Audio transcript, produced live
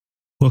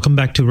Welcome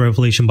back to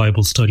Revelation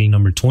Bible Study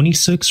number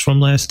 26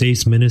 from Last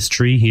Days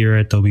Ministry here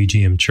at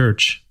WGM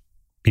Church.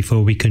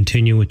 Before we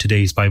continue with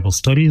today's Bible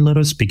study, let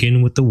us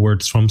begin with the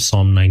words from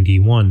Psalm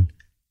 91.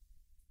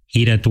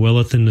 He that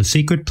dwelleth in the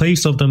secret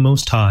place of the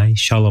Most High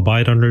shall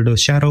abide under the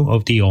shadow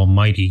of the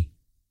Almighty.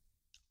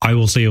 I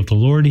will say of the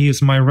Lord, He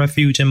is my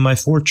refuge and my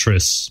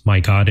fortress. My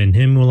God, in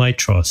Him will I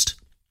trust.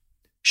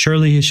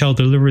 Surely He shall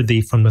deliver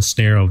thee from the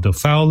snare of the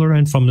fowler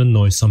and from the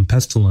noisome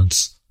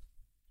pestilence.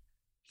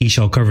 He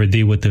shall cover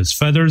thee with His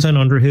feathers, and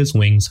under His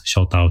wings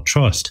shalt thou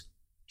trust.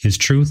 His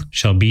truth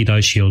shall be thy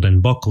shield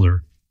and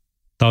buckler.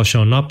 Thou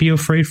shalt not be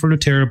afraid for the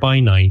terror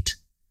by night,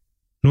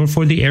 nor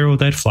for the arrow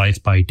that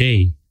flieth by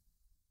day,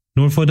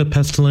 nor for the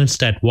pestilence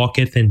that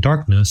walketh in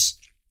darkness,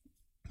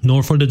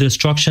 nor for the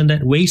destruction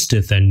that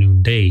wasteth at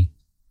noonday.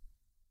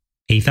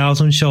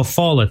 1,000 shall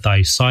fall at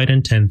thy side,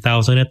 and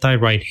 10,000 at thy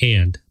right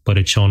hand, but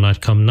it shall not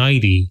come nigh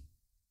thee.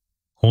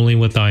 Only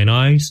with thine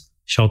eyes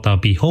shalt thou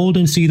behold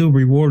and see the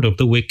reward of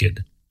the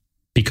wicked.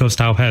 Because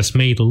thou hast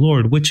made the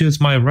Lord, which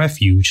is my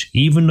refuge,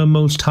 even the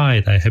Most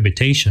High, thy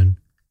habitation,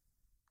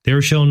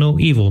 there shall no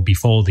evil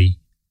befall thee.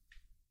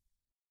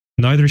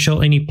 Neither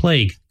shall any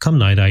plague come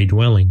nigh thy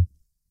dwelling.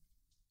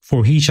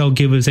 For He shall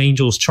give His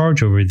angels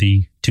charge over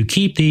thee, to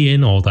keep thee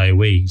in all thy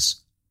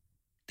ways.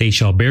 They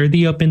shall bear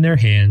thee up in their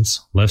hands,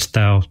 lest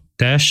thou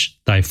dash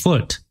thy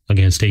foot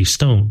against a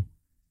stone.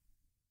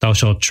 Thou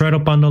shalt tread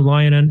upon the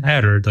lion and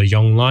adder, the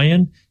young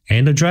lion,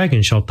 and the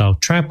dragon shalt thou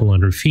trample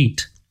under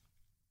feet.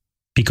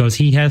 Because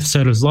He hath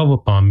set His love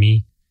upon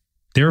me,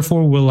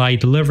 therefore will I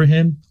deliver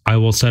him. I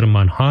will set him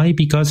on high,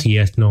 because he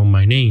hath known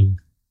my name.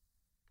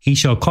 He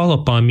shall call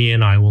upon me,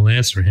 and I will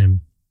answer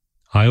him.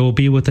 I will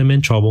be with him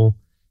in trouble.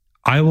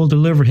 I will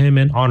deliver him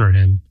and honor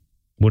him.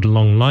 With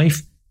long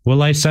life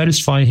will I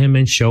satisfy him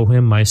and show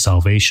him my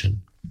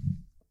salvation.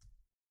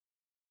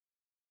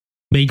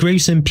 May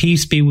grace and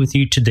peace be with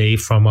you today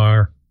from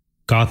our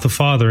God the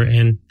Father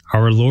and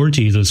our Lord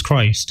Jesus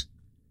Christ.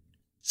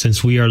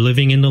 Since we are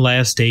living in the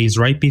last days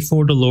right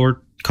before the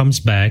Lord comes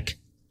back,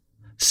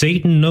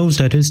 Satan knows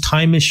that his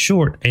time is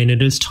short, and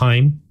it is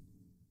time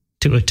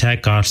to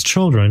attack God's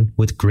children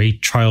with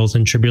great trials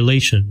and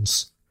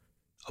tribulations.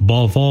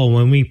 Above all,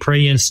 when we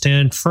pray and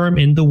stand firm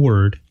in the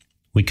Word,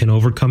 we can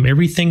overcome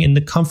everything in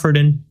the comfort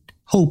and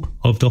hope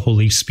of the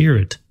Holy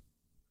Spirit.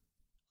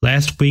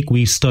 Last week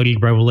we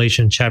studied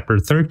Revelation chapter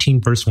 13,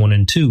 verse 1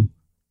 and 2.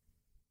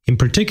 In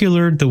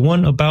particular, the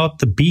one about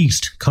the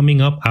beast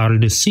coming up out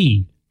of the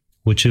sea,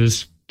 which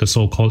is the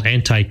so-called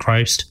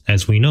Antichrist,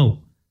 as we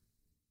know.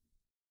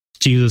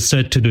 Jesus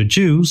said to the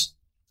Jews,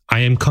 I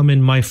am come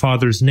in my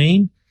Father's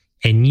name,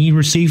 and ye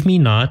receive me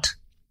not.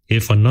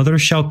 If another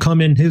shall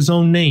come in his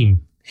own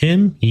name,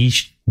 him ye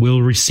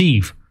will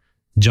receive.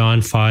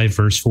 John 5,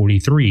 verse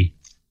 43.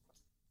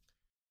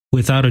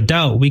 Without a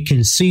doubt, we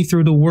can see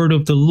through the word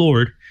of the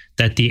Lord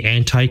that the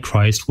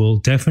Antichrist will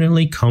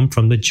definitely come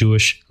from the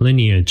Jewish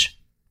lineage.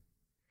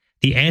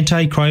 The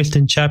Antichrist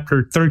in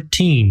chapter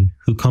 13,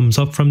 who comes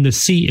up from the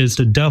sea, is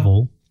the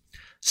devil,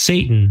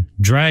 Satan,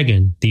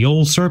 dragon, the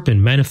old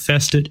serpent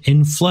manifested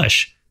in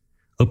flesh,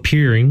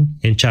 appearing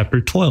in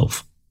chapter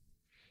 12.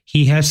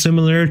 He has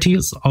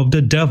similarities of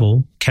the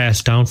devil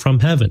cast down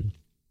from heaven.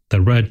 The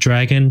red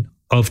dragon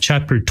of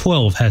chapter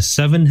 12 has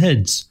 7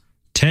 heads,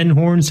 10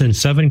 horns, and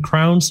 7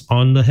 crowns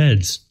on the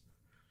heads.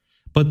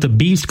 But the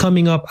beast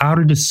coming up out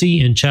of the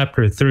sea in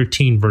chapter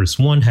 13, verse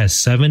 1 has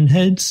 7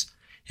 heads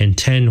and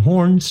 10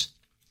 horns.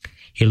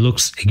 It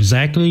looks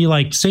exactly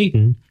like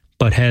Satan,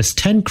 but has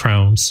 10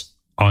 crowns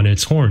on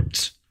its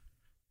horns.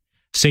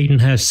 Satan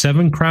has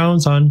 7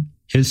 crowns on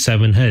his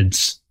 7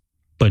 heads,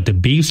 but the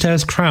beast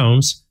has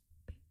crowns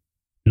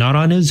not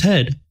on his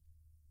head,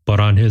 but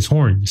on his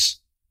horns.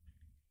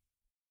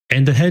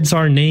 And the heads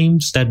are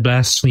names that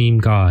blaspheme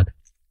God.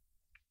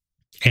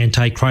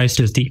 Antichrist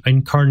is the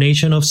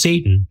incarnation of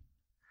Satan.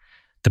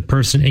 The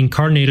person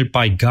incarnated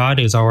by God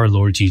is our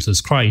Lord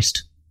Jesus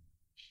Christ.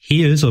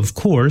 He is, of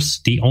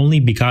course, the only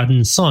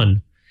begotten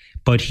Son,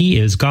 but He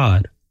is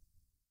God,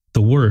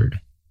 the Word.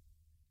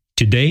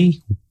 Today,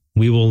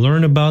 we will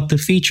learn about the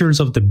features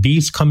of the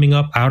beast coming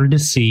up out of the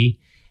sea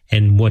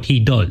and what he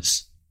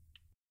does.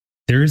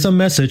 There is a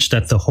message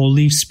that the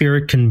Holy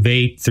Spirit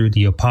conveyed through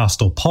the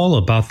Apostle Paul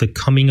about the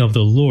coming of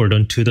the Lord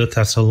unto the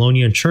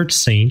Thessalonian church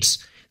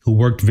saints who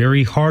worked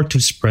very hard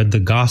to spread the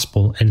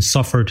gospel and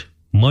suffered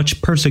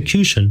much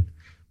persecution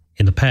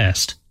in the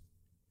past.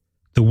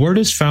 The word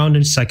is found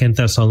in 2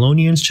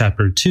 Thessalonians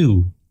chapter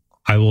 2.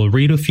 I will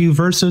read a few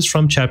verses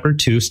from chapter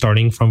 2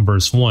 starting from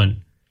verse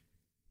 1.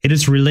 It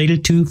is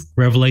related to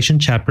Revelation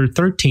chapter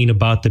 13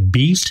 about the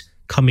beast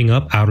coming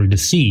up out of the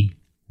sea,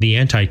 the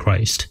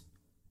Antichrist.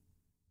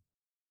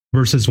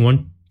 Verses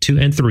 1, 2,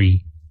 and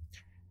 3.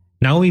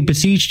 Now we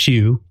beseech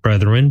you,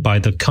 brethren, by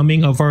the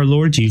coming of our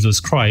Lord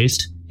Jesus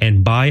Christ,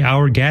 and by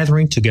our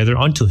gathering together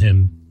unto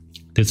Him.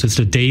 This is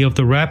the day of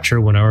the rapture,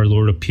 when our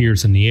Lord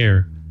appears in the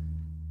air.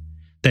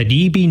 That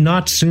ye be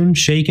not soon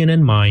shaken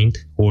in mind,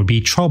 or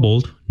be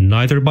troubled,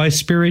 neither by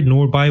spirit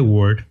nor by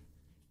word,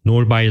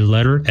 nor by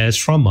letter as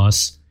from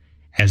us,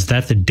 as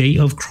that the day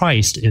of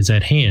Christ is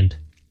at hand.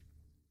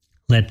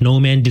 Let no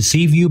man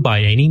deceive you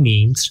by any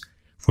means,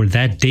 for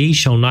that day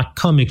shall not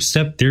come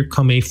except there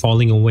come a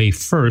falling away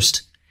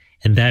first,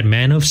 and that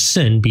man of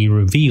sin be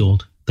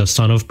revealed, the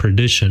son of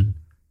perdition.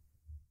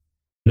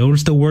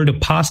 Notice the word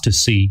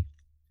apostasy,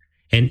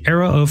 an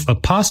era of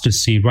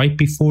apostasy right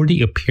before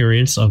the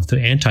appearance of the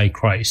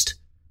Antichrist.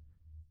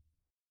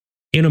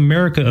 In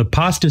America,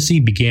 apostasy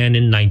began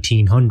in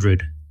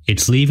 1900.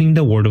 It's leaving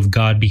the Word of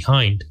God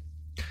behind.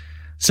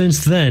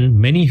 Since then,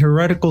 many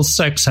heretical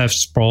sects have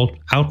sprawled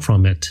out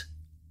from it.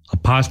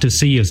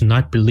 Apostasy is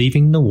not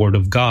believing the Word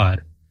of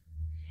God.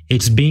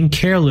 It's being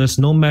careless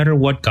no matter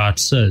what God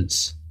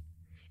says.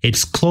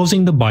 It's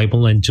closing the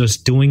Bible and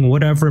just doing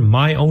whatever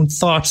my own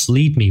thoughts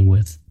lead me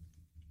with.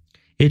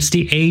 It's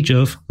the age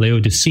of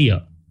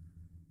Laodicea.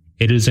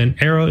 It is an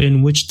era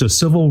in which the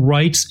civil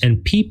rights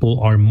and people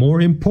are more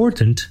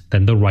important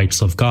than the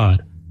rights of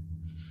God.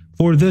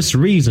 For this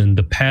reason,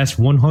 the past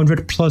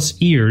 100 plus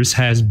years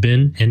has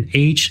been an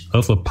age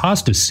of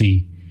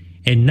apostasy,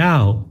 and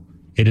now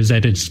it is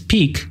at its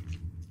peak,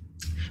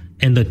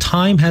 and the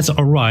time has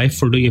arrived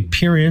for the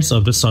appearance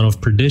of the son of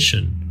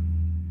perdition.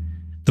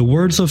 The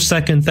words of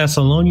 2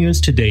 Thessalonians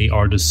today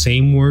are the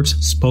same words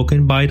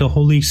spoken by the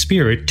Holy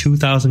Spirit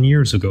 2,000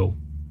 years ago.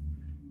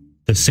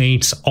 The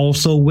saints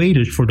also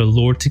waited for the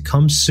Lord to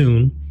come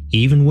soon,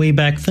 even way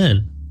back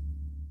then.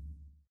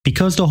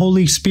 Because the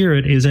Holy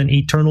Spirit is an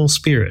eternal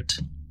spirit.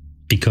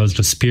 Because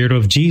the Spirit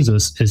of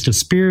Jesus is the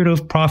spirit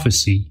of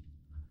prophecy.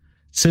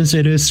 Since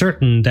it is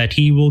certain that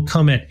he will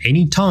come at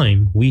any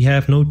time, we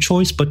have no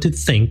choice but to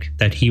think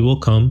that he will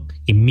come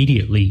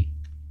immediately.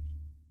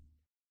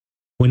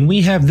 When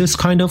we have this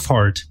kind of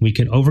heart, we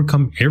can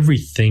overcome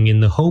everything in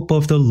the hope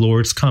of the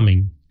Lord's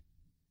coming.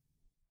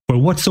 For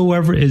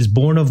whatsoever is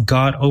born of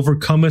God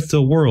overcometh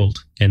the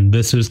world, and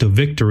this is the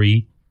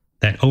victory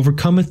that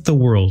overcometh the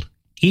world,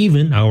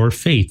 even our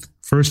faith.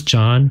 1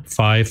 John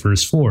 5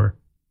 verse 4.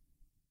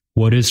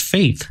 What is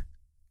faith?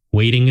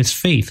 Waiting is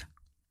faith.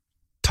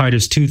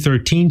 Titus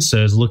 2:13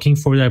 says, looking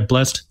for that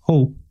blessed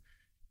hope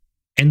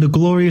and the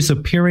glorious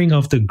appearing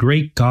of the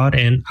great God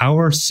and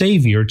our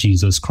Savior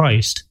Jesus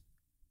Christ.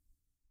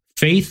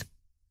 Faith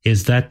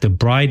is that the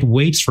bride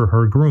waits for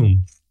her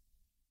groom.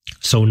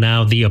 So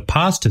now the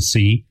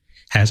apostasy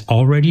has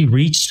already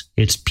reached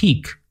its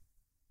peak.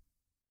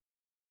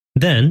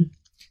 Then,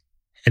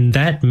 and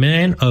that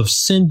man of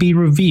sin be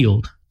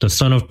revealed, the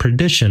son of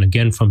perdition,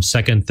 again from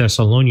 2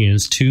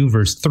 Thessalonians 2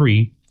 verse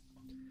 3,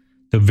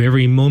 the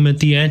very moment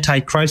the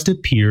Antichrist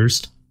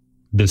appears,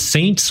 the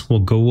saints will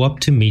go up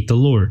to meet the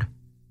Lord.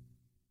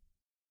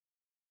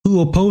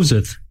 Who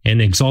opposeth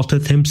and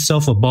exalteth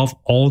himself above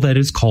all that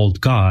is called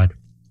God,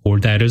 or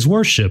that is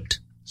worshipped,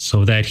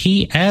 so that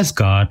he as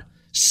God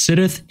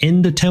sitteth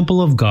in the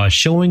temple of God,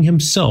 showing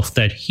himself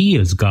that he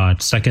is God.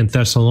 2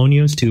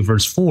 Thessalonians 2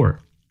 verse 4.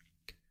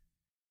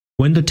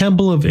 When the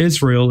temple of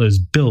Israel is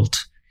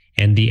built,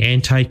 and the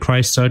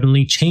Antichrist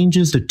suddenly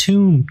changes the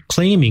tune,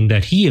 claiming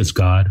that he is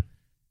God,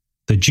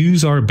 the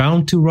Jews are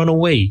bound to run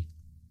away.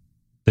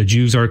 The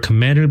Jews are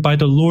commanded by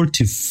the Lord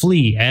to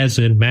flee, as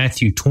in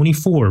Matthew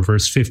 24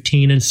 verse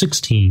 15 and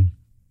 16.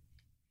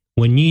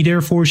 When ye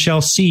therefore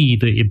shall see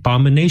the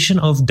abomination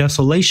of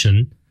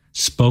desolation,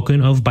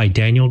 spoken of by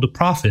Daniel the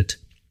prophet,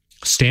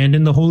 stand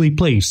in the holy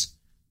place,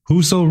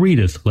 whoso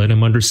readeth, let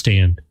him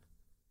understand.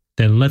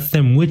 Then let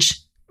them which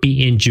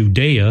be in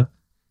Judea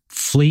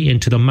flee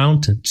into the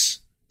mountains.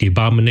 The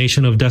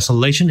abomination of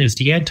desolation is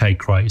the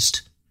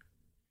Antichrist.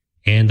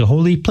 And the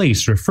holy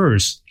place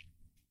refers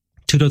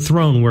to the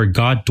throne where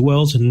God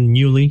dwells in the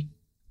newly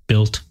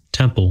built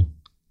temple.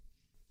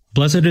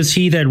 Blessed is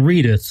he that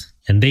readeth,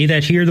 and they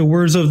that hear the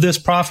words of this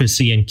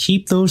prophecy, and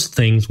keep those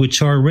things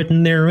which are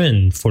written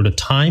therein, for the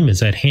time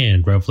is at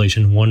hand.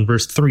 Revelation 1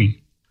 verse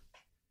 3.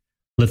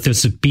 Let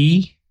this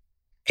be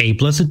a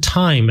blessed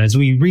time as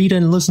we read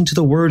and listen to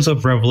the words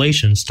of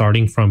Revelation,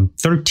 starting from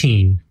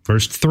 13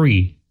 verse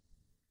 3.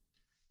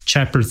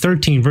 Chapter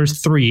 13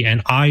 verse 3,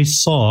 and I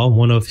saw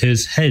one of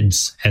his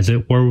heads as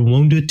it were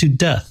wounded to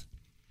death,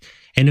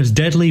 and his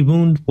deadly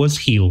wound was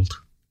healed,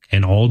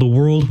 and all the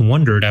world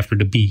wondered after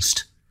the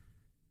beast.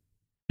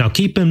 Now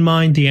keep in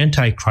mind the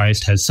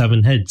Antichrist has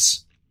 7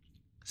 heads.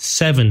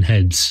 7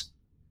 heads.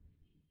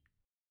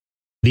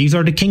 These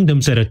are the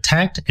kingdoms that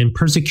attacked and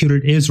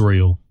persecuted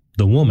Israel,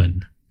 the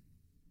woman.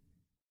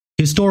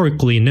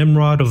 Historically,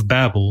 Nimrod of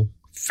Babel,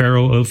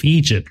 Pharaoh of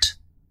Egypt,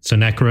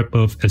 Sennacherib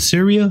of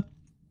Assyria,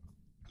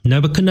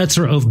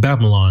 Nebuchadnezzar of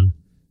Babylon,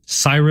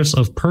 Cyrus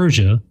of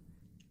Persia,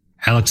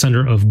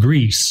 Alexander of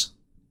Greece,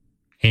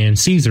 and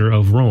Caesar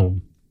of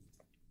Rome.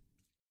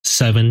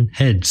 7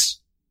 heads.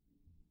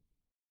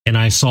 And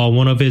I saw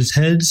one of his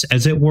heads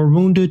as it were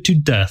wounded to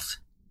death,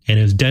 and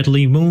his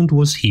deadly wound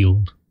was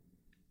healed.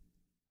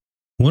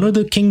 One of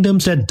the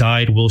kingdoms that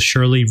died will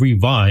surely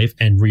revive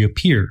and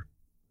reappear.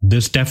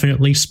 This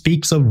definitely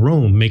speaks of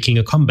Rome making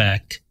a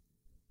comeback.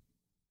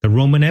 The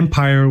Roman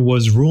Empire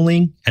was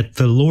ruling at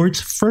the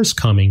Lord's first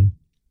coming.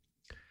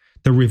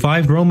 The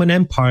revived Roman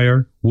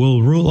Empire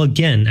will rule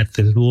again at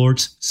the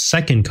Lord's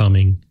second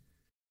coming.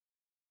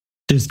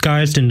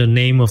 Disguised in the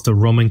name of the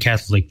Roman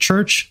Catholic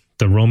Church,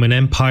 The Roman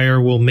Empire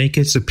will make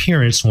its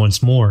appearance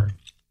once more.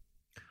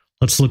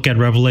 Let's look at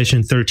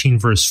Revelation 13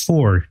 verse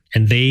 4.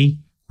 And they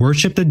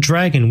worshipped the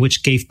dragon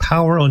which gave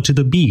power unto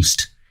the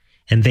beast.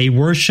 And they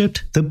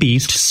worshipped the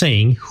beast,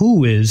 saying,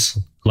 Who is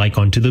like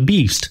unto the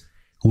beast,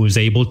 who is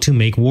able to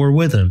make war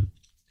with him?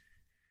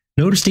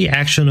 Notice the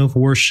action of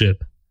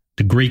worship.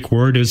 The Greek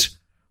word is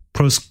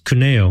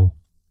proskuneo.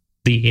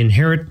 The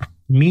inherent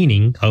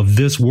meaning of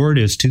this word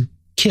is to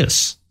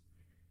kiss.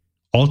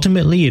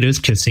 Ultimately, it is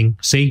kissing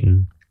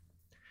Satan.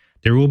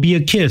 There will be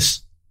a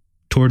kiss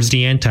towards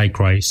the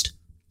Antichrist.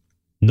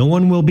 No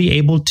one will be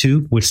able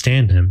to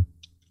withstand him.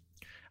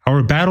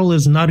 Our battle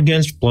is not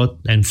against blood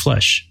and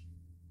flesh.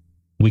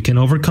 We can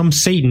overcome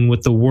Satan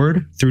with the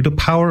word through the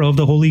power of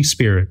the Holy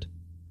Spirit.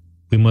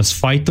 We must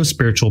fight the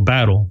spiritual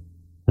battle.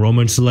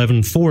 Romans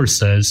 11:4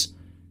 says,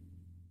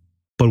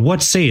 But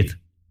what saith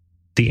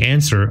the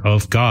answer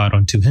of God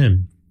unto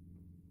him?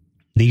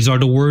 These are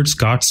the words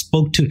God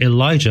spoke to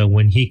Elijah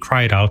when he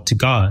cried out to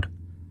God.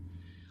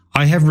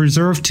 I have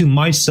reserved to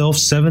myself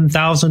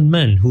 7,000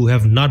 men who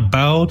have not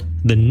bowed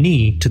the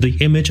knee to the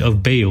image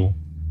of Baal.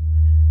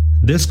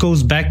 This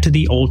goes back to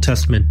the Old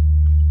Testament,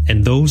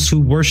 and those who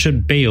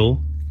worshipped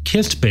Baal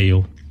kissed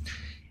Baal,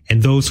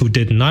 and those who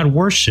did not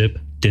worship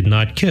did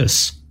not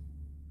kiss.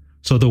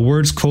 So the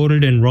words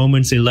quoted in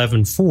Romans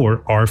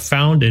 11:4 are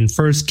found in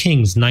 1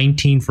 Kings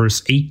 19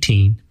 verse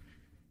 18.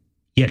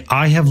 Yet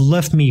I have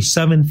left me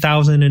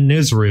 7,000 in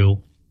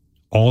Israel,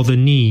 all the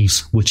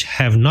knees which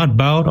have not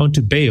bowed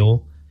unto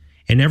Baal,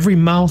 and every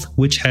mouth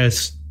which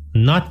has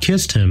not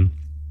kissed him.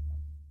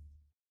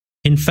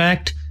 In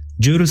fact,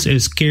 Judas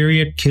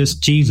Iscariot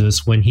kissed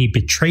Jesus when he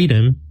betrayed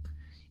him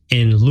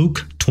in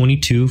Luke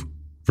 22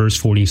 verse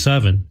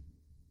 47.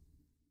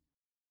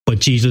 But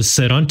Jesus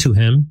said unto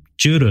him,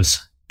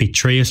 Judas,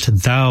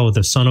 betrayest thou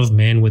the Son of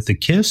Man with a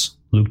kiss?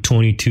 Luke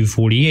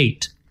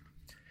 22:48.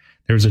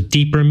 There's a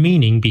deeper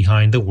meaning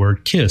behind the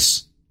word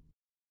kiss.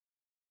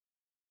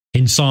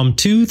 In Psalm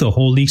 2, the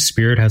Holy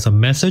Spirit has a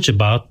message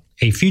about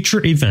a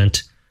future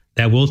event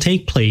that will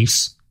take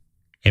place,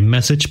 a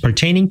message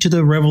pertaining to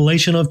the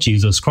revelation of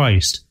Jesus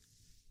Christ.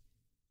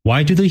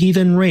 Why do the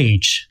heathen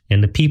rage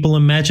and the people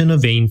imagine a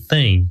vain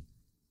thing?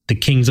 The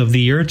kings of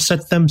the earth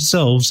set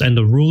themselves and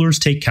the rulers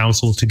take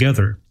counsel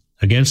together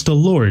against the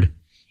Lord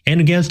and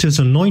against his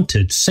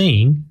anointed,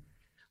 saying,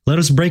 Let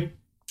us break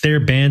their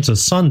bands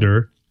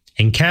asunder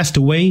and cast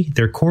away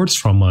their cords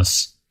from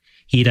us.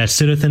 He that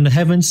sitteth in the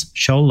heavens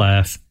shall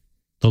laugh.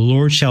 The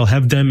Lord shall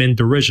have them in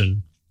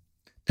derision.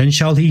 Then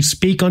shall he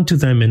speak unto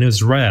them in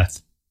his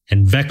wrath,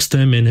 and vex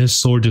them in his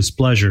sore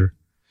displeasure.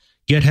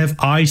 Yet have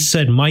I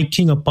set my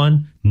king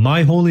upon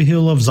my holy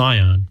hill of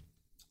Zion.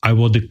 I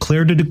will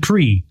declare the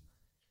decree.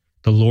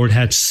 The Lord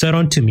hath said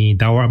unto me,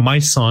 Thou art my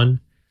son.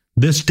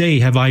 This day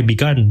have I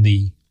begotten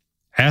thee.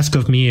 Ask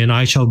of me, and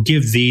I shall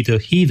give thee the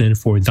heathen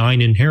for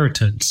thine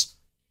inheritance,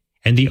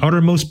 and the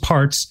uttermost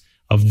parts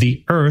of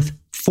the earth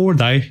for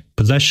thy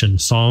possession.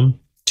 Psalm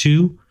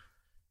 2,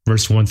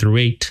 verse 1 through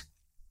 8.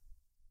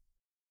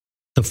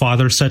 The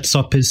Father sets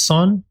up his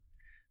Son,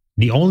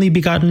 the only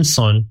begotten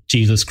Son,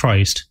 Jesus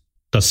Christ,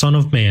 the Son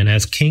of Man,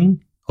 as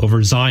king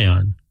over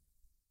Zion.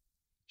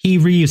 He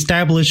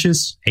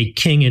reestablishes a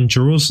king in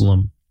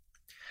Jerusalem.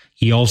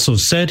 He also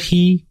said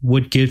he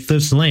would give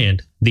this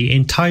land, the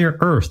entire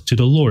earth, to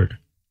the Lord.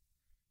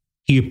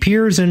 He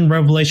appears in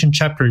Revelation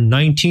chapter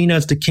 19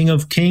 as the King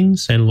of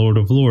Kings and Lord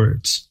of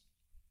Lords.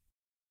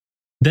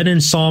 Then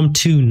in Psalm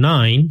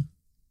 2:9,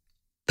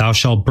 Thou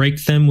shalt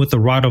break them with a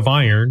rod of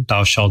iron,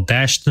 thou shalt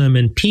dash them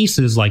in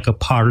pieces like a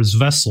potter's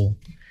vessel.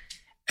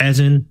 As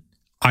in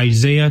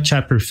Isaiah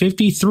chapter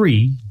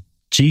 53,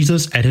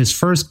 Jesus at his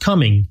first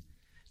coming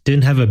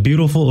didn't have a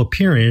beautiful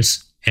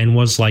appearance and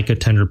was like a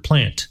tender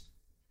plant.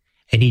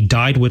 And he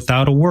died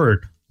without a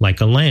word, like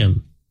a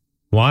lamb.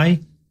 Why?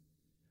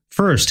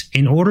 First,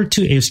 in order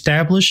to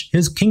establish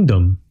his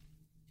kingdom.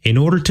 In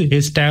order to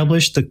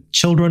establish the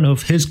children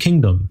of his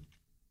kingdom.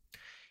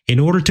 In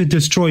order to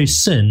destroy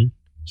sin,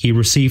 he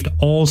received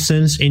all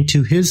sins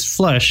into his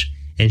flesh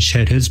and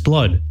shed his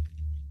blood.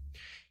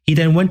 He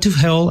then went to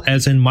hell,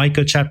 as in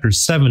Micah chapter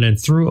 7, and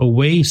threw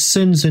away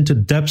sins into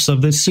depths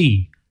of the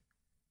sea.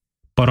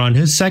 But on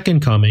his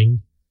second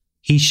coming,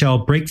 he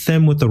shall break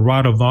them with a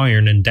rod of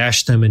iron and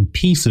dash them in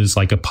pieces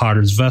like a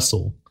potter's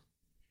vessel.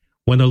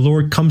 When the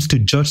Lord comes to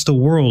judge the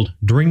world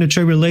during the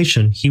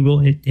tribulation, he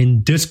will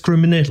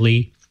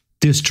indiscriminately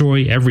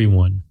destroy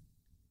everyone.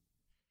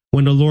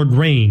 When the Lord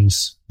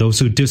reigns, those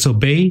who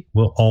disobey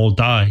will all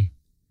die.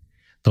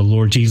 The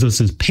Lord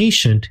Jesus is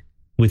patient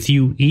with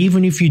you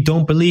even if you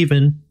don't believe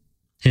in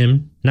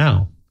him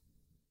now.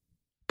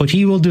 But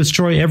he will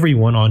destroy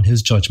everyone on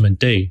his judgment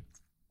day.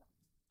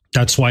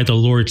 That's why the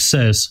Lord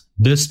says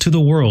this to the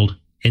world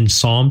in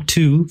Psalm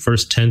 2,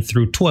 verse 10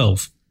 through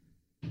 12.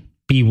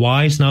 Be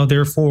wise now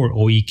therefore,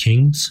 O ye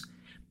kings.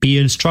 Be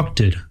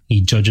instructed,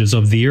 ye judges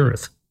of the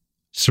earth.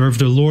 Serve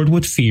the Lord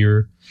with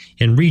fear,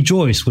 and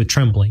rejoice with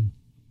trembling.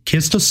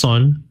 Kiss the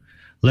Son,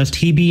 lest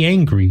he be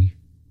angry,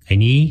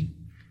 and ye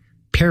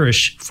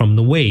perish from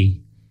the way,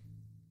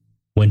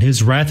 when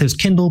his wrath is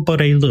kindled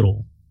but a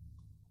little.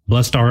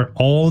 Blessed are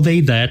all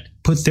they that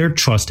put their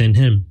trust in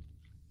him.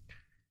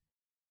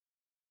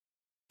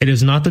 It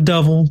is not the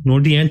devil,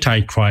 nor the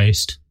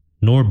Antichrist,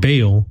 nor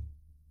Baal,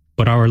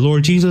 but our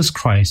Lord Jesus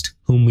Christ,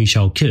 whom we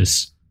shall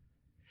kiss.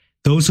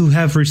 Those who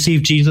have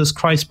received Jesus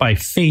Christ by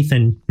faith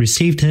and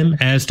received him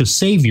as the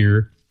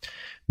Savior,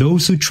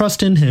 those who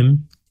trust in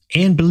him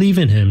and believe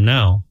in him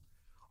now,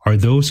 are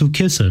those who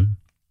kiss him.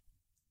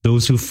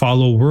 Those who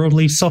follow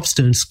worldly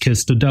substance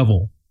kiss the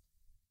devil.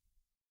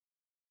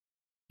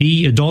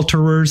 Ye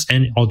adulterers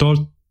and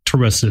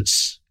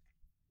adulteresses,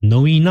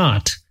 know ye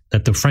not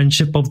that the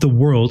friendship of the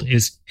world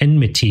is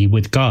enmity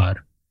with God?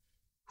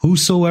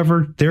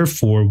 Whosoever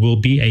therefore will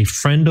be a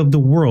friend of the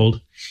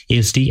world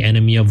is the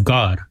enemy of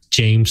God.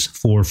 James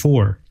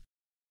 4:4.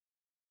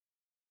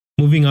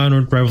 Moving on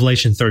with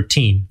Revelation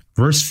 13,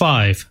 verse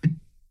 5.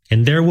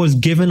 And there was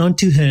given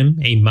unto him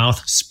a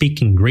mouth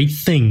speaking great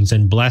things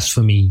and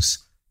blasphemies,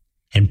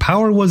 and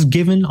power was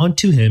given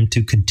unto him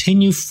to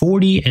continue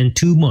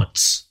 42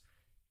 months.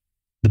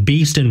 The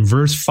beast in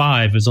verse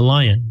 5 is a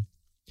lion.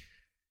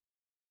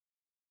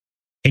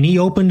 And he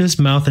opened his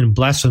mouth in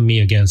blasphemy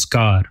against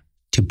God,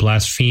 to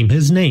blaspheme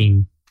his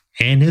name,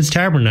 and his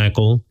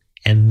tabernacle,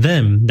 and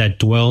them that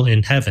dwell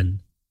in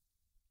heaven.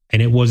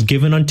 And it was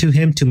given unto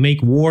him to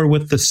make war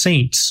with the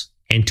saints,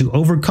 and to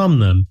overcome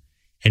them,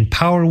 and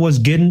power was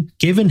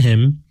given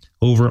him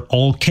over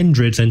all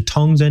kindreds and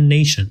tongues and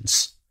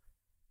nations.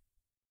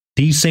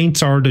 These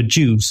saints are the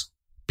Jews,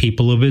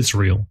 people of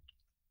Israel.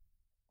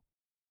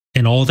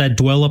 And all that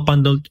dwell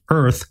upon the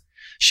earth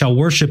shall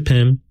worship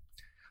him,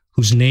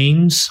 whose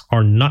names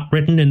are not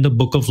written in the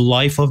book of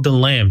life of the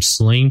Lamb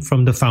slain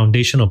from the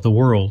foundation of the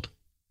world.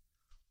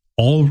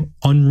 All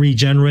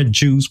unregenerate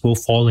Jews will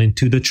fall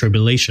into the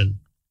tribulation.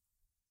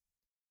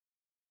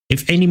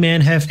 If any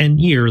man have an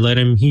ear, let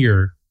him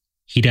hear.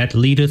 He that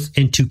leadeth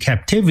into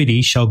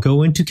captivity shall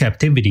go into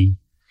captivity.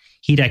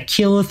 He that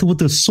killeth with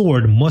the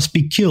sword must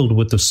be killed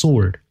with the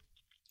sword.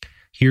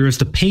 Here is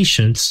the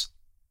patience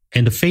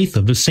and the faith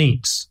of the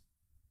saints.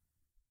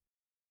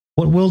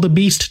 What will the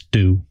beast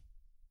do?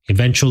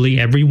 Eventually,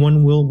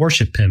 everyone will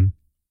worship him.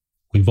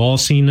 We've all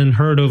seen and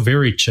heard of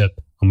Verichip,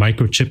 a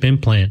microchip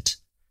implant.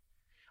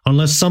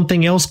 Unless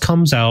something else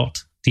comes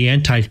out, the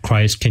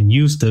Antichrist can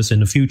use this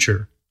in the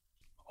future.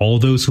 All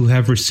those who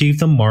have received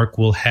the mark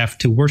will have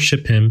to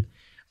worship him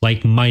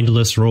like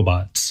mindless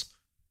robots.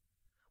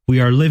 We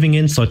are living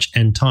in such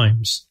end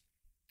times.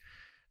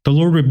 The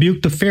Lord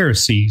rebuked the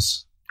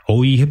Pharisees.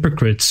 O ye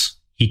hypocrites,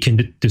 ye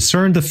can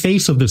discern the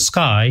face of the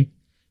sky,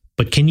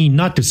 but can ye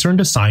not discern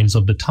the signs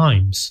of the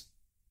times?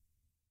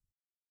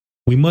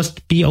 We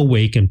must be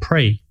awake and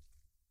pray.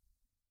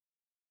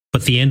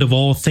 But the end of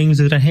all things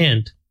is at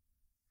hand.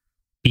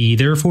 Be ye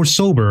therefore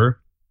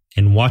sober,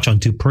 and watch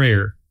unto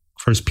prayer.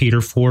 1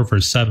 Peter 4,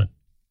 verse 7.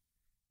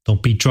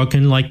 Don't be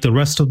drunken like the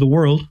rest of the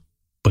world,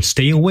 but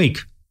stay awake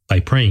by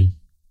praying.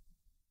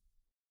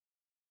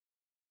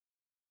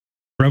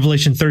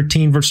 Revelation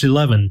 13, verse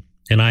 11.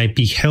 And I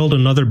beheld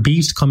another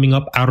beast coming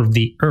up out of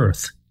the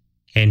earth,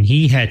 and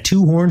he had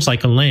 2 horns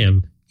like a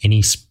lamb, and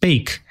he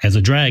spake as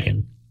a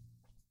dragon.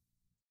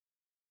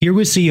 Here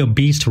we see a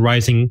beast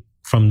rising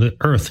from the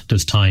earth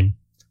this time.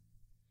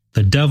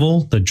 The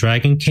devil, the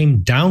dragon,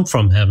 came down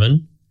from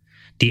heaven.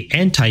 The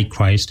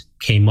Antichrist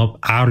came up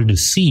out of the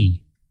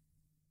sea.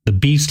 The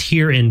beast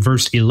here in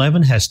verse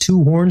 11 has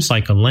 2 horns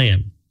like a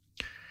lamb.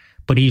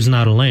 But he's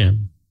not a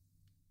lamb.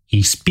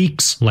 He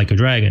speaks like a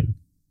dragon.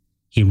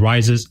 He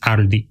rises out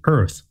of the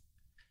earth,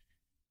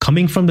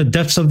 coming from the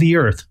depths of the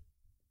earth,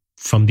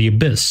 from the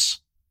abyss.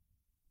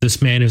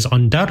 This man is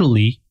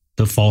undoubtedly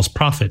the false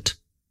prophet.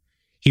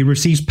 He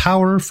receives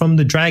power from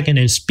the dragon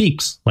and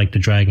speaks like the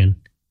dragon.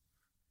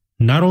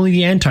 Not only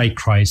the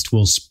Antichrist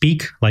will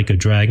speak like a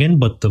dragon,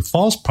 but the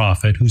false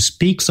prophet who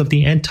speaks of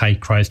the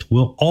Antichrist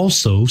will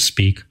also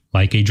speak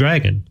like a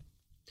dragon.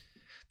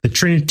 The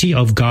Trinity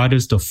of God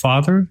is the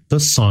Father,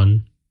 the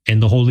Son,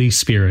 and the Holy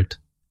Spirit.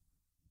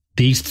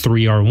 These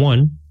 3 are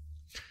one,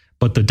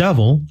 but the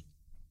devil,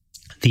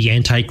 the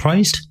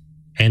Antichrist,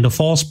 and the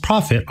false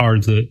prophet are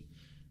the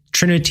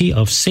Trinity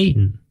of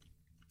Satan.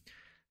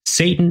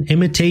 Satan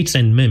imitates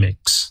and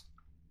mimics.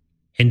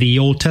 In the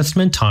Old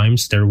Testament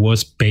times, there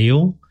was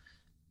Baal,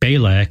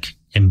 Balak,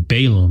 and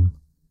Balaam.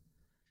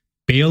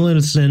 Baal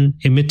is an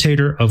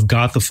imitator of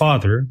God the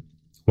Father,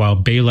 while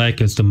Balak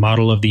is the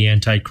model of the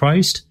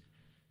Antichrist,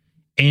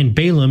 and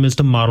Balaam is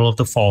the model of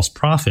the false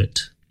prophet.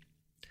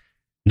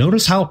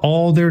 Notice how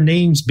all their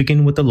names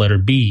begin with the letter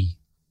B.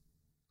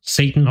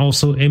 Satan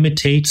also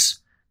imitates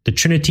the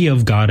Trinity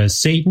of God as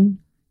Satan,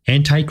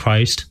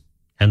 Antichrist,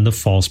 and the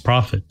false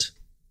prophet.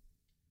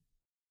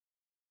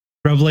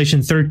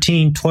 Revelation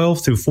 13,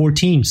 12 through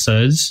 14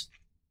 says,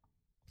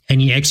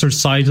 And he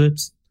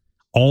exerciseth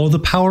all the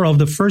power of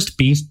the first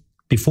beast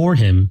before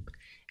him,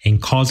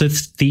 and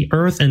causeth the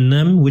earth and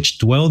them which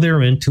dwell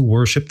therein to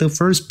worship the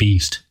first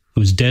beast,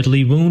 whose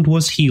deadly wound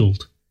was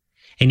healed.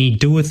 And he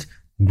doeth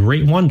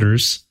great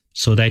wonders,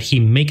 so that he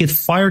maketh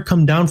fire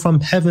come down from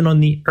heaven on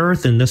the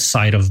earth in the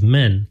sight of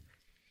men,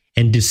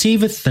 and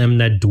deceiveth them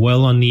that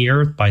dwell on the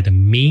earth by the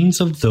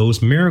means of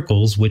those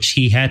miracles which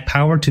he had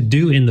power to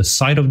do in the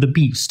sight of the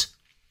beast,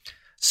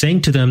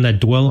 saying to them that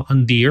dwell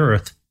on the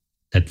earth,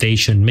 that they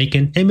should make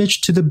an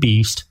image to the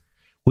beast,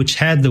 which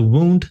had the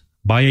wound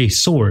by a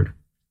sword,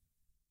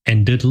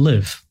 and did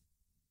live.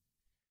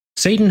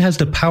 Satan has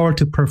the power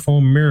to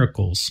perform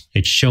miracles.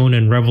 It's shown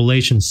in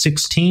Revelation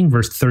 16,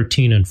 verse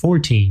 13 and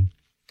 14.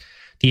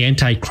 The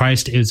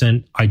Antichrist is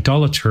an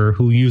idolater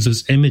who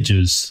uses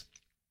images.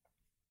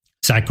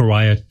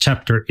 Zechariah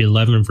chapter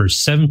 11, verse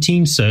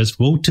 17 says,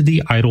 "Woe to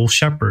the idol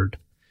shepherd."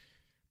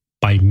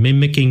 By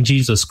mimicking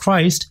Jesus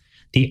Christ,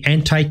 the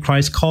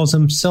Antichrist calls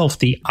himself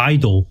the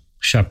idol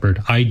shepherd,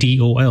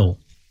 IDOL.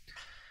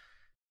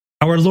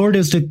 Our Lord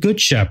is the good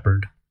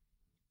shepherd,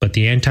 but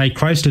the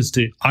Antichrist is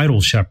the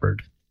idol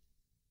shepherd.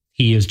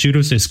 He is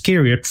Judas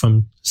Iscariot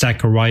from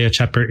Zechariah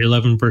chapter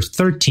 11, verse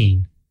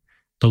 13.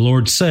 The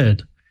Lord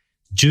said,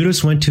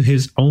 "Judas went to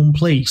his own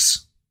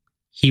place.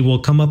 He will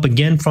come up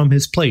again from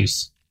his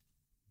place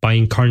by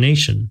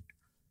incarnation.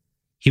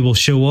 He will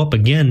show up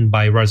again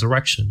by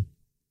resurrection."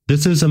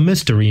 This is a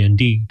mystery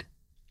indeed.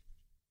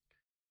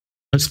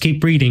 Let's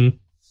keep reading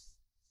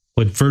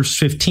with verse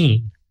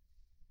 15.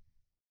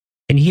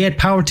 "And he had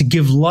power to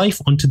give life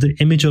unto the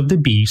image of the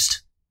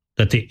beast,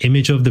 that the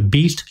image of the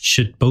beast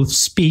should both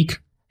speak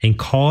and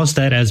cause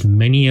that as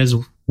many as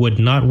would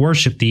not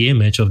worship the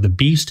image of the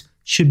beast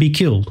should be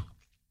killed."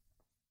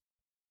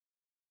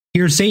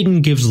 Here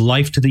Satan gives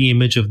life to the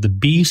image of the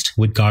beast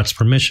with God's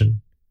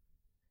permission.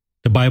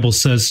 The Bible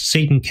says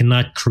Satan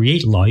cannot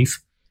create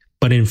life,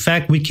 but in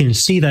fact we can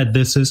see that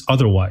this is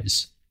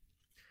otherwise.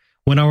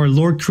 When our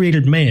Lord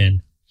created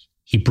man,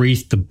 he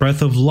breathed the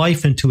breath of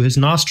life into his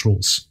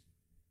nostrils.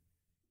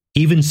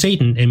 Even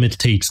Satan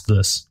imitates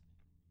this.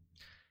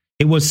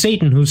 It was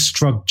Satan who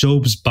struck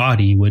Job's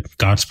body with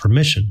God's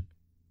permission.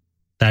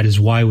 That is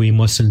why we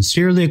must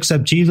sincerely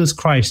accept Jesus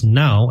Christ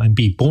now and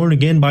be born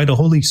again by the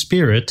Holy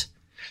Spirit,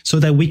 so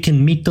that we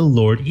can meet the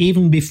Lord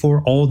even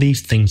before all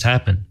these things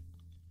happen.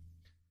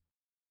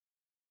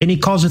 "And he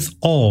causeth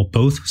all,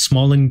 both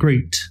small and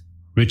great,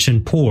 rich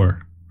and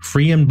poor,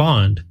 free and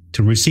bond,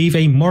 to receive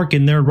a mark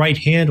in their right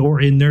hand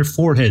or in their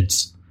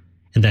foreheads,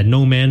 and that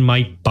no man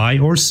might buy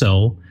or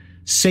sell,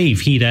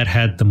 save he that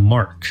had the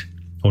mark,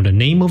 or the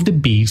name of the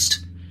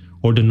beast,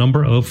 or the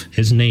number of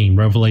his name."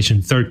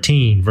 Revelation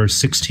 13, verse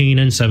 16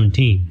 and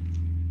 17.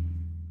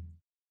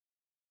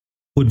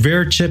 With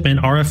Verichip and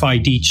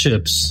RFID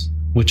chips,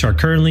 which are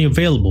currently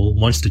available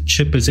once the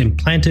chip is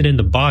implanted in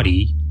the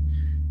body,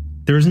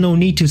 there is no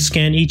need to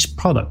scan each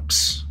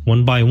product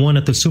one by one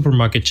at the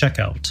supermarket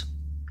checkout.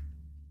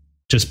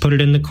 Just put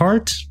it in the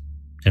cart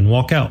and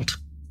walk out.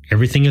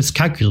 Everything is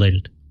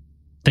calculated.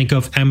 Think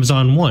of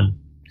Amazon One,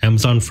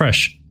 Amazon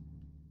Fresh.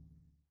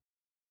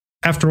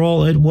 After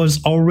all, it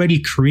was already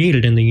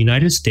created in the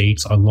United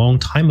States a long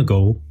time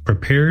ago,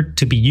 prepared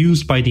to be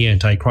used by the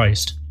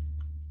Antichrist.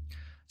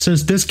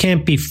 Since this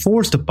can't be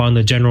forced upon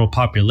the general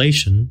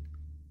population,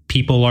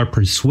 people are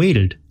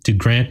persuaded to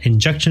grant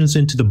injections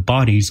into the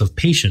bodies of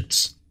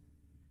patients.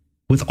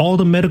 With all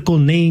the medical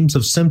names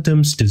of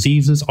symptoms,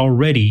 diseases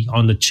already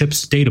on the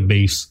CHIPS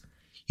database,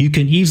 you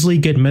can easily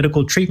get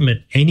medical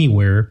treatment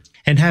anywhere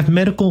and have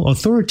medical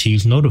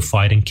authorities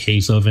notified in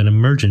case of an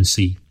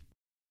emergency.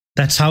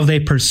 That's how they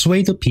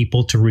persuade the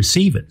people to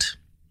receive it.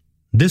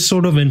 This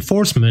sort of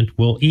enforcement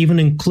will even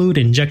include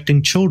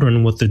injecting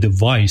children with the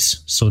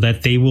device so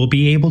that they will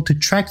be able to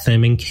track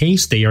them in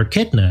case they are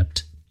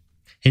kidnapped.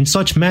 In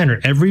such manner,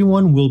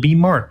 everyone will be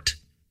marked.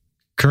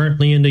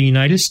 Currently in the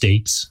United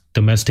States,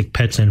 domestic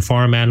pets and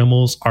farm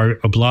animals are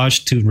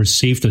obliged to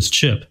receive this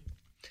chip.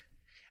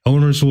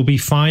 Owners will be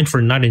fined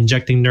for not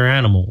injecting their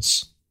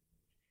animals.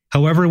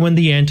 However, when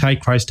the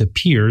Antichrist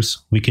appears,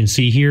 we can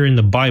see here in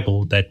the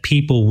Bible that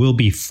people will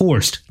be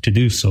forced to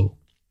do so.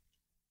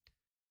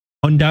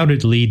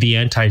 Undoubtedly, the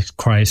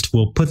Antichrist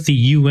will put the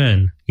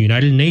UN,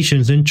 United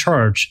Nations, in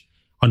charge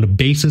on the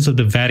basis of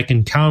the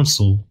Vatican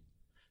Council,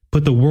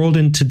 put the world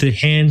into the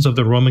hands of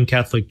the Roman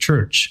Catholic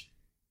Church,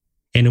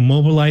 and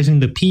immobilizing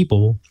the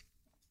people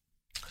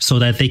so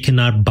that they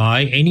cannot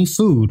buy any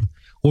food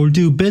or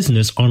do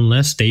business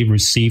unless they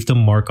receive the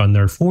mark on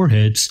their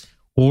foreheads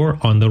or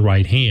on the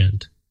right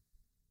hand.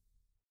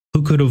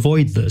 Who could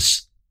avoid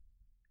this?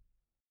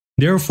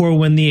 Therefore,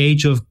 when the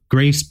age of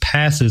grace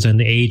passes and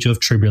the age of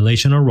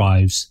tribulation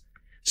arrives,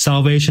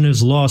 salvation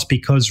is lost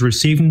because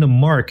receiving the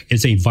mark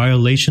is a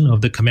violation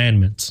of the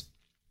commandments.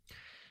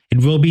 It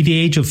will be the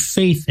age of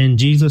faith in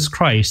Jesus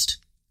Christ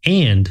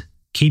and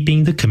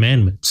keeping the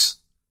commandments.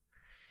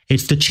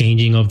 It's the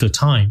changing of the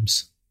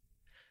times.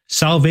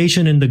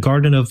 Salvation in the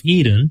Garden of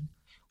Eden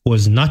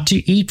was not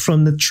to eat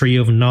from the tree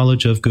of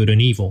knowledge of good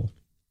and evil,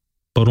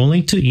 but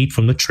only to eat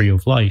from the tree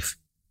of life.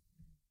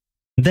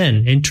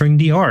 Then entering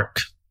the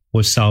ark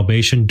was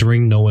salvation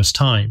during Noah's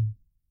time.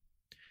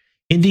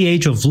 In the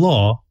age of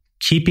law,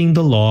 keeping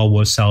the law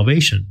was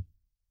salvation.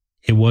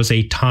 It was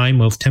a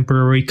time of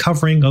temporary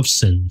covering of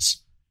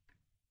sins.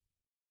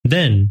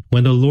 Then,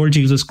 when the Lord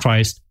Jesus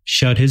Christ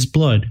shed his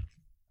blood,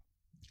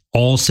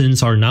 all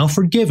sins are now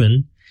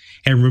forgiven,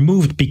 and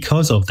removed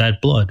because of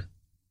that blood.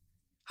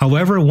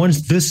 However,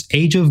 once this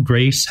age of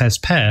grace has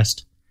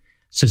passed,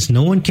 since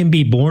no one can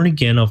be born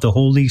again of the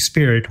Holy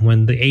Spirit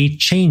when the age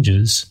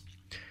changes,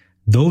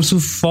 those who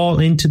fall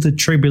into the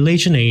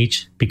tribulation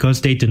age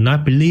because they did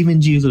not believe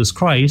in Jesus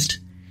Christ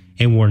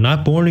and were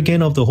not born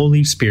again of the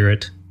Holy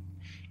Spirit,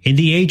 in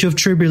the age of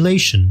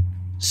tribulation,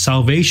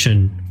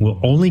 salvation will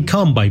only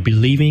come by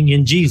believing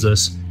in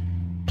Jesus,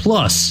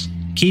 plus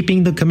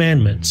keeping the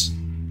commandments.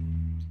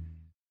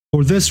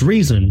 For this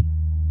reason,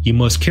 you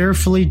must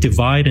carefully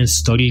divide and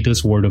study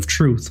this word of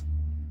truth.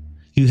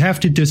 You have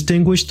to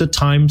distinguish the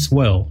times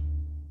well,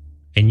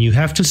 and you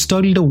have to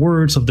study the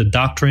words of the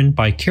doctrine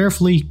by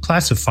carefully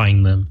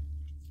classifying them.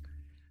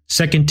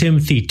 2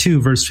 Timothy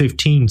 2 verse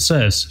 15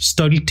 says,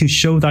 "Study to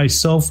show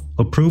thyself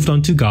approved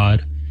unto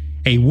God,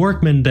 a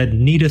workman that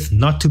needeth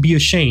not to be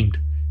ashamed,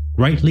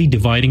 rightly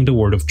dividing the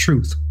word of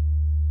truth."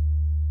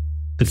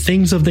 The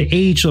things of the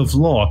age of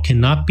law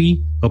cannot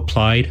be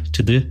applied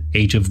to the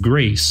age of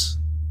grace,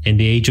 and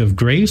the age of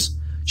grace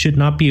should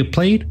not be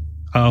applied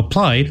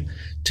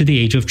to the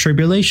age of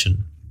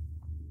tribulation.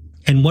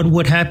 And what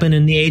would happen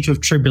in the age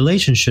of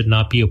tribulation should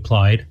not be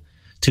applied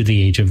to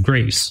the age of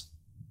grace.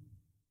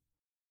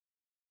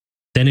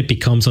 Then it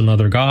becomes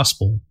another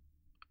gospel.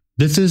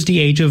 This is the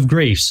age of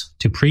grace,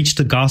 to preach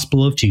the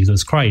gospel of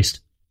Jesus Christ.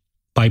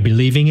 By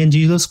believing in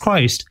Jesus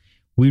Christ,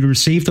 we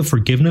receive the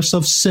forgiveness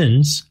of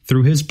sins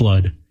through his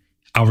blood.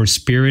 Our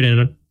spirit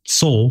and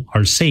soul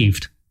are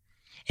saved.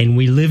 And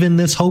we live in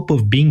this hope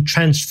of being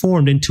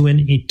transformed into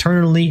an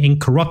eternally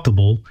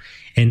incorruptible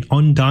and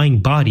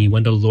undying body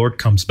when the Lord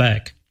comes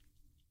back.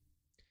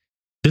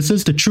 This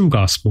is the true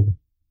gospel,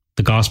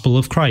 the gospel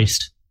of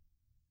Christ.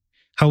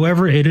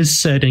 However, it is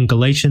said in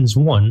Galatians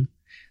 1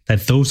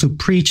 that those who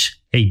preach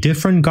a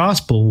different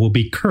gospel will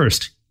be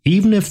cursed,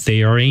 even if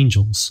they are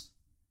angels.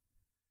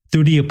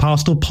 Through the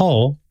Apostle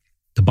Paul,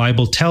 the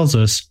Bible tells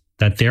us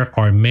that there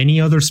are many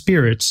other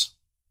spirits,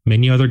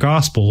 many other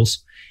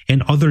gospels,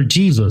 and other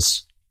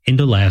Jesus in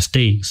the last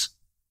days.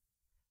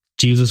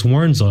 Jesus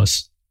warns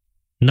us,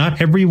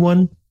 "Not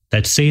everyone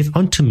that saith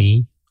unto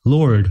me,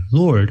 Lord,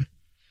 Lord,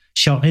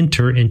 shall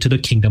enter into the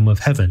kingdom of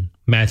heaven."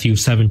 Matthew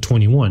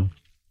 7:21.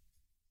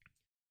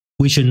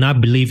 We should not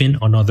believe in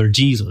another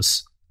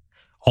Jesus.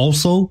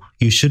 Also,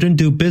 you shouldn't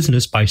do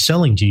business by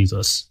selling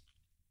Jesus.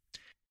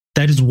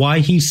 That is why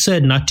he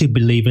said not to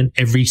believe in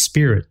every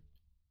spirit.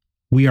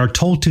 We are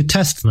told to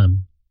test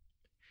them.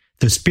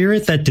 The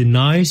spirit that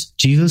denies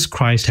Jesus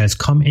Christ has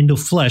come into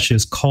flesh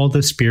is called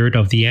the spirit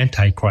of the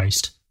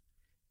Antichrist.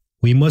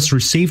 We must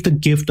receive the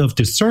gift of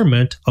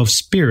discernment of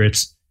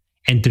spirits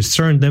and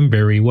discern them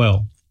very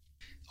well.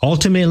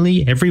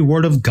 Ultimately, every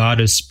word of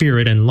God is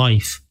spirit and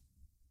life.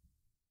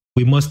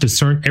 We must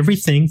discern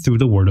everything through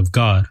the word of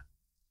God.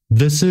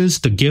 This is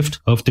the gift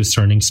of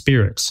discerning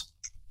spirits.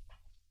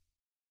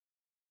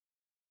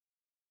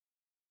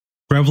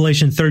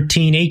 Revelation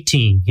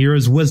 13:18, here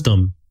is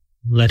wisdom.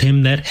 "Let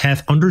him that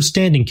hath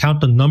understanding count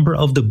the number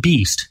of the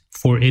beast,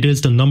 for it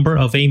is the number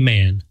of a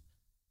man,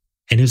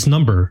 and his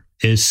number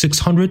is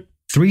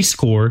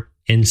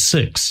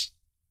 666.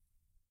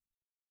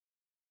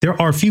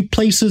 There are few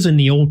places in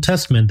the Old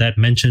Testament that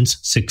mentions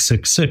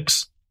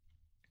 666.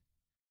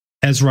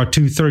 Ezra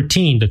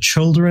 2:13, the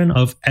children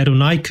of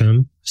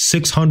Adonikam,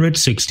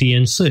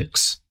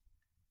 666.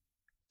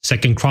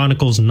 2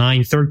 Chronicles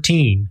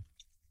 9:13.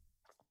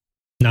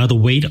 Now the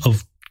weight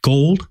of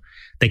gold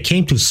that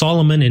came to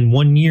Solomon in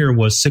 1 year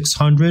was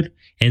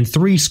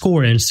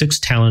 666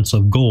 talents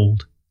of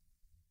gold.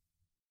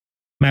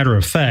 Matter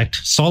of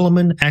fact,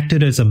 Solomon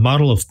acted as a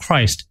model of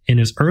Christ in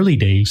his early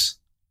days,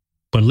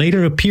 but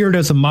later appeared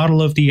as a model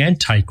of the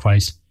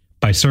Antichrist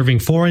by serving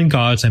foreign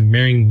gods and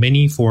marrying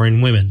many foreign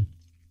women.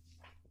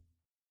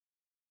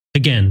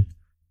 Again,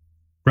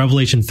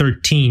 Revelation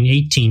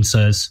 13:18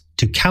 says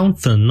to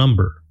count the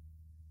number.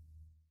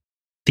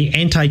 The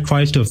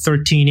Antichrist of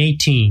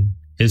 13:18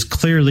 is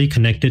clearly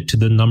connected to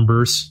the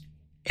numbers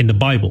in the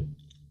Bible.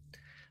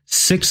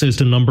 6 is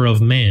the number of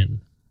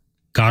man.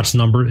 God's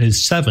number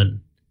is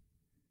 7.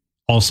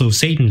 Also,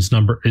 Satan's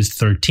number is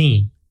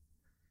 13.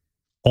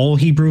 All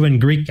Hebrew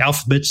and Greek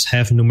alphabets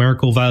have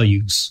numerical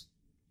values.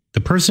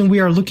 The person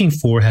we are looking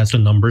for has the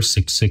number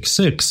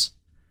 666.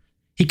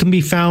 He can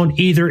be found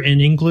either in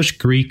English,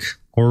 Greek,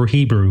 or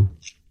Hebrew.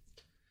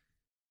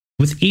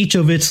 With each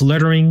of its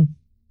lettering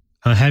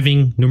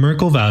having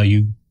numerical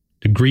value,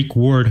 the Greek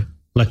word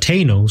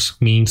Latinos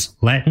means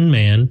Latin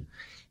man,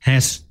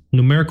 has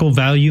numerical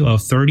value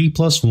of 30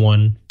 plus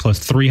 1 plus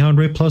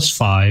 300 plus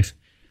 5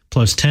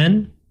 plus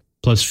 10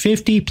 plus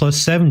 50 plus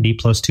 70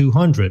 plus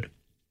 200,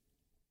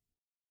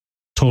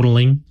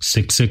 totaling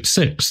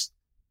 666.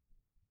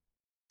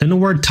 Then the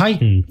word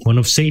Titan, one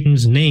of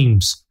Satan's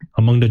names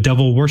among the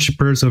devil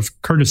worshippers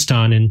of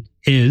Kurdistan,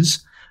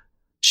 is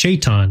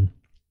Shaitan,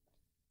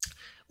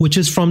 which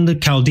is from the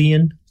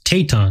Chaldean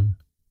Tatan.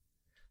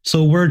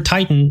 So word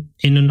Titan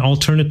in an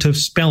alternative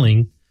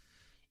spelling,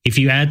 if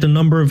you add the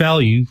number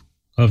value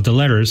of the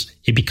letters,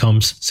 it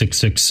becomes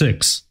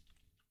 666.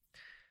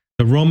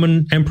 The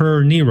Roman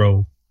Emperor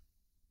Nero,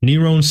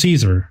 Neron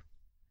Caesar,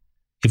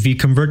 If you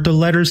convert the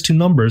letters to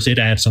numbers, it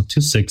adds up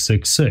to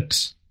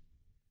 666.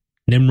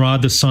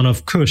 Nimrod, the son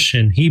of Cush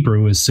in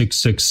Hebrew, is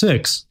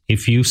 666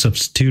 if you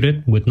substitute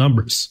it with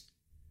numbers.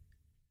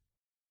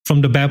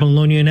 From the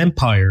Babylonian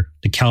Empire,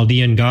 the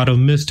Chaldean god of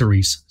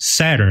mysteries,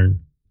 Saturn.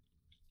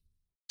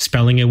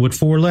 Spelling it with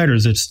 4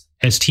 letters, it's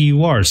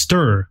S-T-U-R,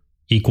 stir,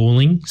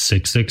 equaling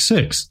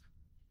 666.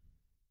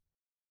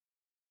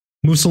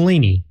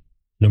 Mussolini,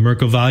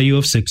 numerical value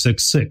of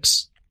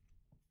 666.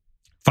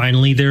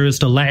 Finally, there is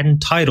the Latin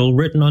title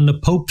written on the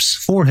Pope's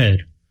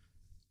forehead,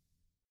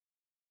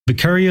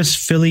 Vicarius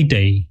Filii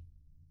Dei.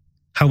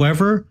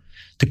 However,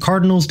 the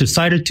cardinals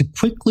decided to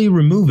quickly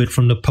remove it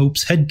from the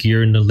Pope's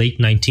headgear in the late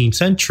 19th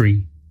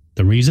century,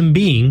 the reason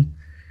being,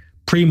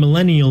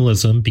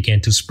 premillennialism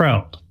began to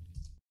sprout.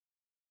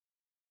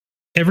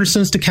 Ever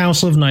since the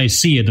Council of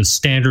Nicaea, the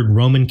standard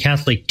Roman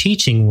Catholic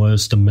teaching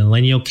was the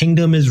millennial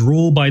kingdom is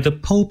ruled by the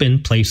Pope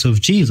in place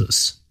of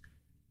Jesus,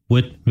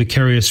 with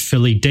Vicarius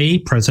Filii Dei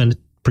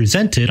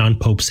presented on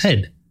Pope's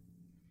head.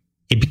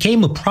 It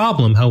became a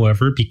problem,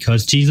 however,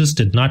 because Jesus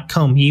did not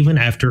come even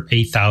after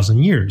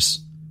 8,000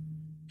 years.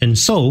 And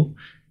so,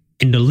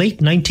 in the late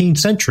 19th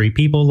century,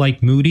 people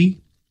like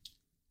Moody,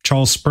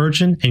 Charles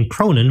Spurgeon, and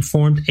Cronin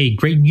formed a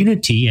great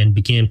unity and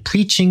began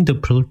preaching the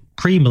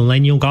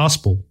premillennial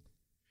gospel.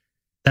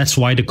 That's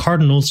why the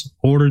cardinals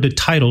ordered the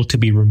title to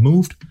be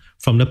removed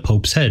from the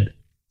Pope's head.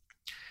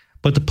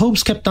 But the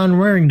popes kept on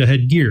wearing the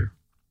headgear.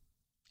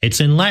 It's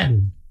in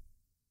Latin.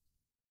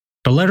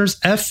 The letters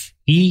F,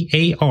 E,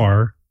 A,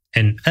 R,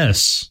 and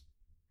S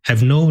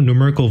have no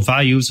numerical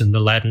values in the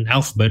Latin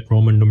alphabet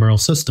Roman numeral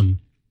system.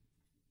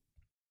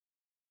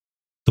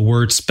 The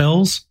word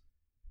spells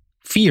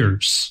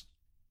fears.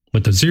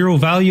 With the 0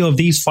 value of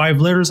these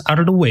 5 letters out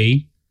of the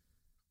way,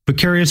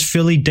 Vicarius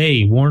Filii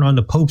Dei worn on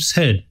the Pope's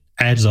head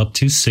adds up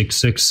to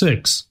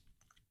 666.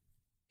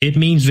 It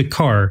means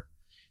vicar,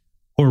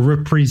 or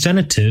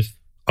representative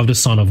of the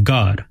Son of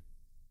God.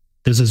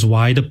 This is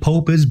why the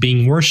Pope is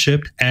being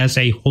worshipped as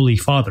a Holy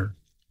Father.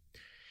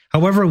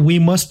 However, we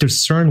must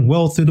discern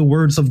well through the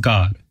words of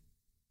God.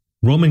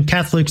 Roman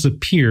Catholics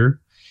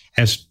appear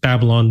as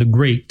Babylon the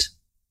Great.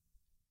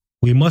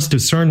 We must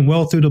discern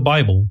well through the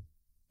Bible,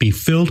 be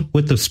filled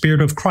with the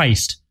Spirit of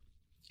Christ,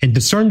 and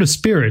discern the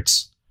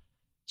spirits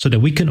so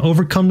that we can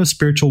overcome the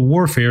spiritual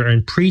warfare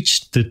and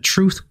preach the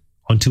truth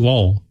unto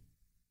all.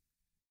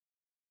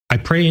 I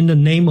pray in the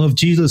name of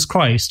Jesus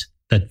Christ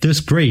that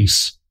this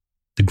grace,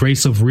 the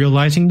grace of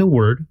realizing the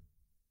word,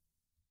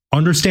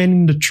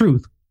 understanding the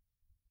truth,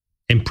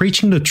 and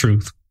preaching the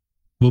truth,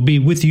 will be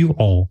with you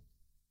all.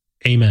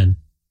 Amen.